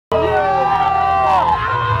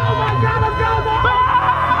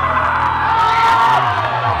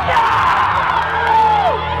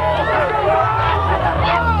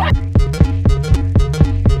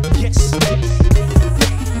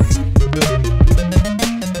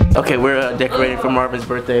Okay, we're decorating for Marvin's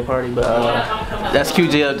birthday party, but that's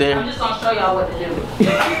QJ up there. I'm just gonna show y'all what to do.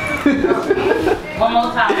 One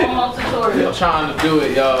more time, one more tutorial. I'm trying to do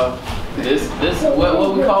it, y'all. This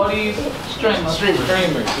what we call these? Streamers.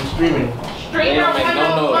 Streaming. Streamer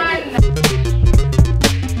 101.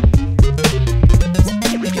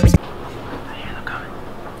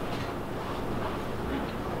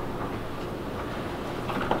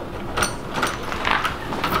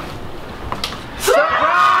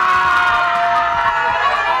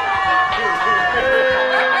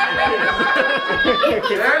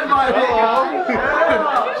 There's my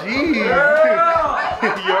jeez.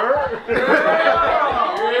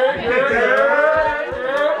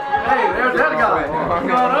 Hey, there's that guy. What's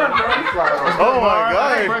going on, bro? Oh my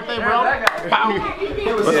God. Happy birthday, bro.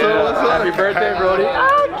 What's up? Happy birthday, Brody.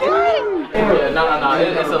 Yeah, no,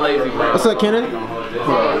 it's a lazy bro. What's up, Kenan?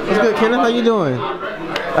 What's good, Kenan? How you doing?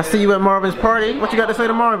 I see you at Marvin's party. What you got to say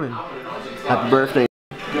to Marvin? Happy birthday.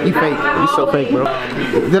 You fake. You so fake, bro.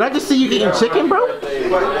 Did I just see you eating chicken, bro?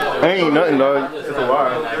 Ain't nothing, dog. It's a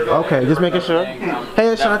while. Okay, just making sure.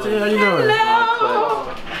 Hey, Shantae, how you doing?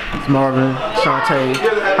 Hello. It's Marvin, Shantae.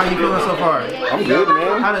 How you feeling so far? I'm good,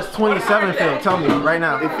 man. How does 27 feel? Tell me right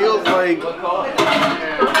now. It feels like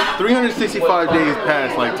 365 days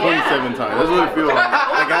past like 27 times. That's what it feels like.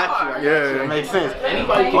 I got you. Yeah. That makes sense.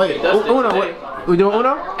 Wait, Uno, what? We doing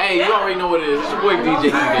Uno? Hey, you already know what it is. It's your boy DJ.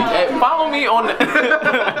 Hey, follow me on the.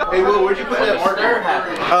 Hey, Will, where'd you put that marker?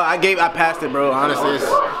 I passed it, bro. Honestly.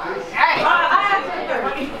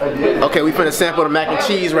 Okay, we finna sample the mac and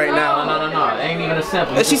cheese right now. No. It ain't even a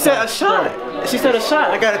sample. And she said a shot. She said a shot.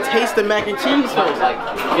 I gotta taste the mac and cheese first. Like,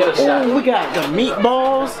 get a shot. Oh, we got the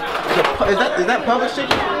meatballs. Is that public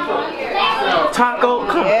chicken? Taco.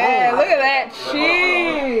 Come on. Look at that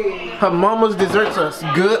cheese. Her mama's desserts are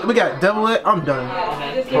good. We got double it. I'm done.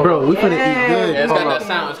 Bro, we finna eat good. Yeah, it's got that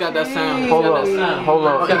sound. It's got that sound. Hold on. Hold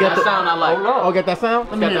on. It's got that sound I like. Oh, get that sound?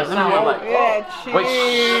 It's got that sound I like. Wait.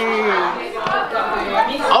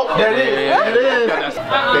 Oh, there it is. There it is.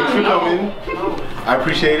 Thanks for coming. I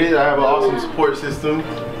appreciate it. I have an awesome support system.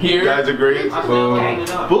 Here. You guys are great. Boom.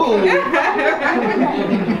 Boom.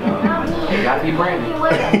 Gotta be branded.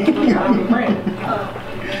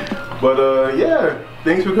 But yeah.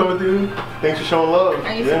 Thanks for coming through. Thanks for showing love.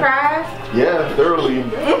 Are you surprised? Yeah, thoroughly.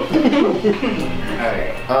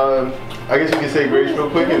 Alright. I guess you can say grace real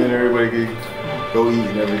quick and then everybody can go eat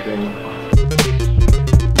and everything.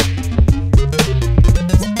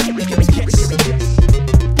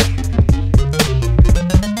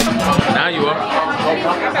 Now you are.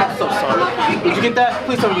 I'm so sorry. Did you get that?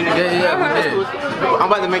 Please tell me you did. Yeah, we did. I'm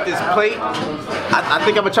about to make this plate. I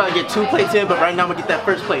think I'm gonna try to get 2 plates in, but right now I'm gonna get that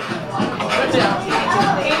first plate.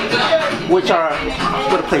 Which are,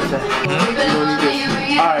 where the plates at?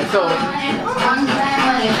 Alright,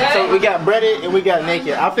 so we got breaded and we got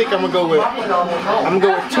naked. I think I'm gonna go with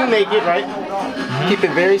 2 naked, right? Keep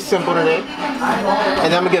it very simple today.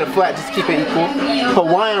 And then I'm gonna get a flat, just keep it equal.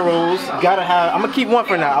 Hawaiian rolls, gotta have, I'm gonna keep 1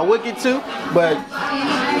 for now. I would get 2, but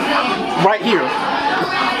right here,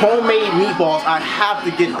 homemade meatballs, I have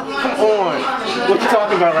to get, come on. What you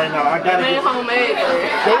talking about right now? I gotta They get. ain't homemade.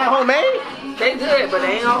 They not homemade? They good, but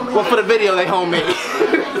they ain't homemade. Well, for the video, they homemade.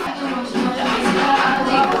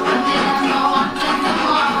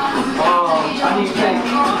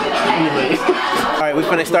 Alright, we're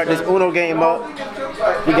finna start this Uno game up.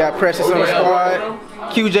 We got Precious on the squad.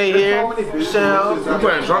 QJ here. Michelle. You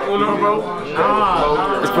playing drunk Uno, bro?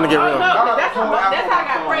 It's finna get real. That's how I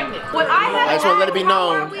got pregnant. When I just want to let it be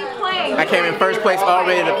known. I came in first place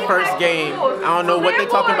already the first game. I don't know what they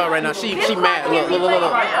talking about right now. She mad.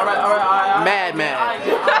 Look. Mad.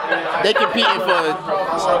 They competing for.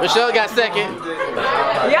 Michelle got second.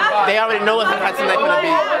 Yeah. They already know how tonight gonna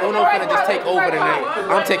be. Uno finna just take over tonight.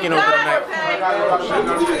 I'm taking over tonight.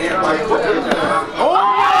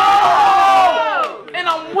 Oh! And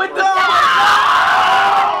I'm with the.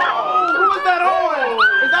 Who is that on?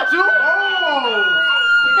 Is that you?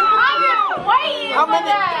 How many?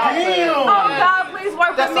 Damn! Oh God, please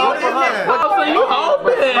work That's with me. all for her. So you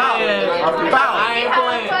hoping? Bow. I ain't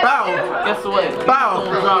playing. Bow. Guess what? Bow.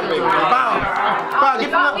 Bow. Get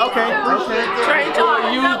from the. Okay. Trade to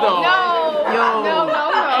you though. Yo.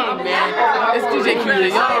 Hey man, it's DJ QJ.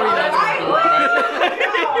 Y'all already know this is right?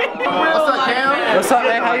 What's up, Cam? What's up,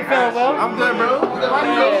 man? How you feeling, bro? I'm good, bro.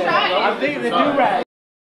 I'm thinking the do-rag.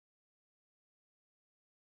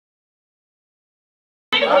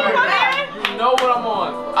 You know what I'm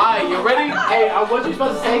on. Alright, you ready? Hey, was you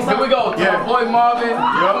supposed to say something? Here we go. Yeah. My boy Marvin,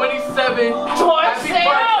 27. Happy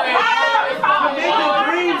birthday. Make your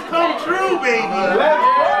dreams come true, baby. Let's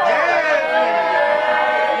go. Yeah.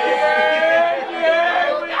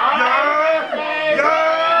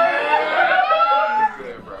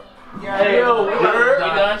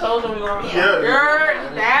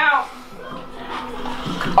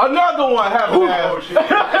 Another one happened.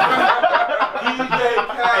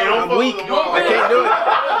 I'm weak. I can't do it.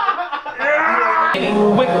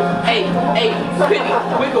 Wiggle, hey, hey, penny,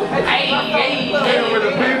 wiggle, hey, hey, hey. With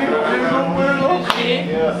a penny,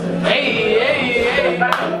 Hey, hey, hey.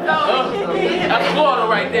 That's Florida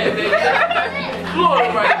right there, baby. Florida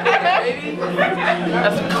right there, baby.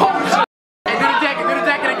 That's culture. Hey, do the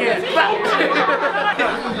jacket again. Stop.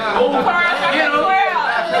 Oh, get him.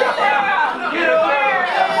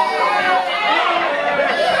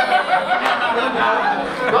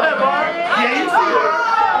 Go ahead, Bar. yeah, you see that?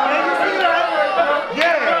 Yeah, you see that?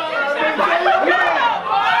 Yeah.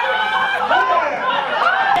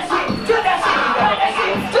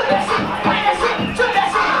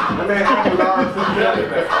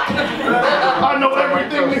 I know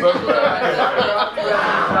everything.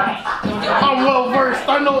 I'm well versed. I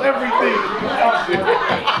know everything.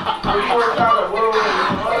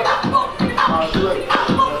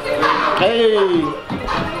 Hey.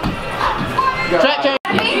 Track change.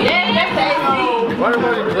 Why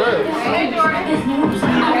everybody dressed?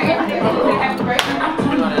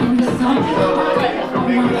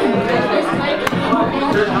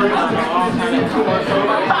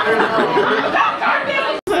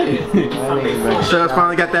 Shug's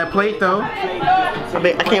finally got that plate though. I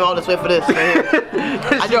came all this way for this.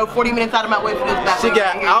 I drove 40 minutes out of my way for this. She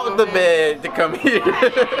got out the bed to come here.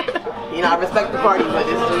 You know, I respect the party, but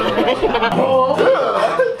this.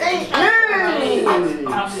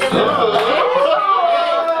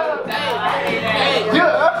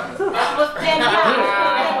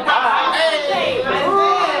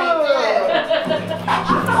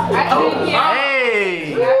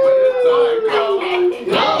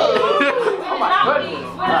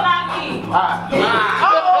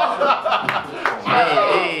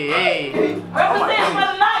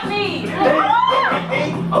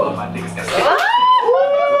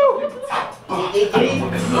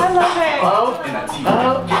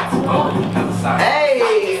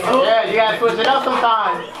 Yeah, you gotta switch it up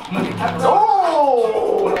sometimes.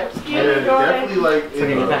 Oh! Yeah, definitely like.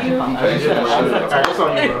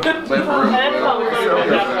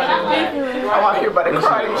 I'm out here about to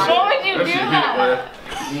cry. Why would you do that?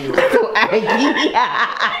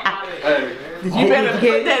 You better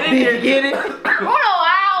put that in there. Get it? Oh,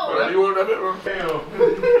 wow. You want that bit?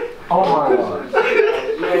 Oh my god.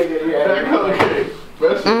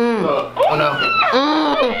 Oh no.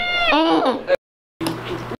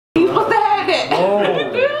 You supposed to have that.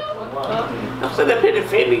 I'm that pit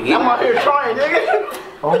fit me. I'm out here trying, nigga.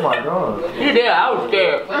 Oh my god. You there? I was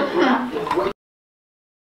scared.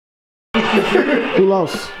 Who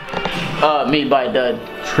lost? Me by dud.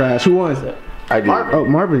 Trash. Who won? I did. Oh,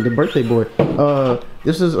 Marvin, the birthday boy.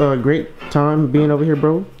 This is a great time being over here,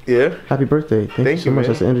 bro. Yeah. Happy birthday. Thank you so much. man.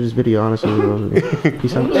 That's the end of this video, honestly.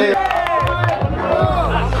 Peace out.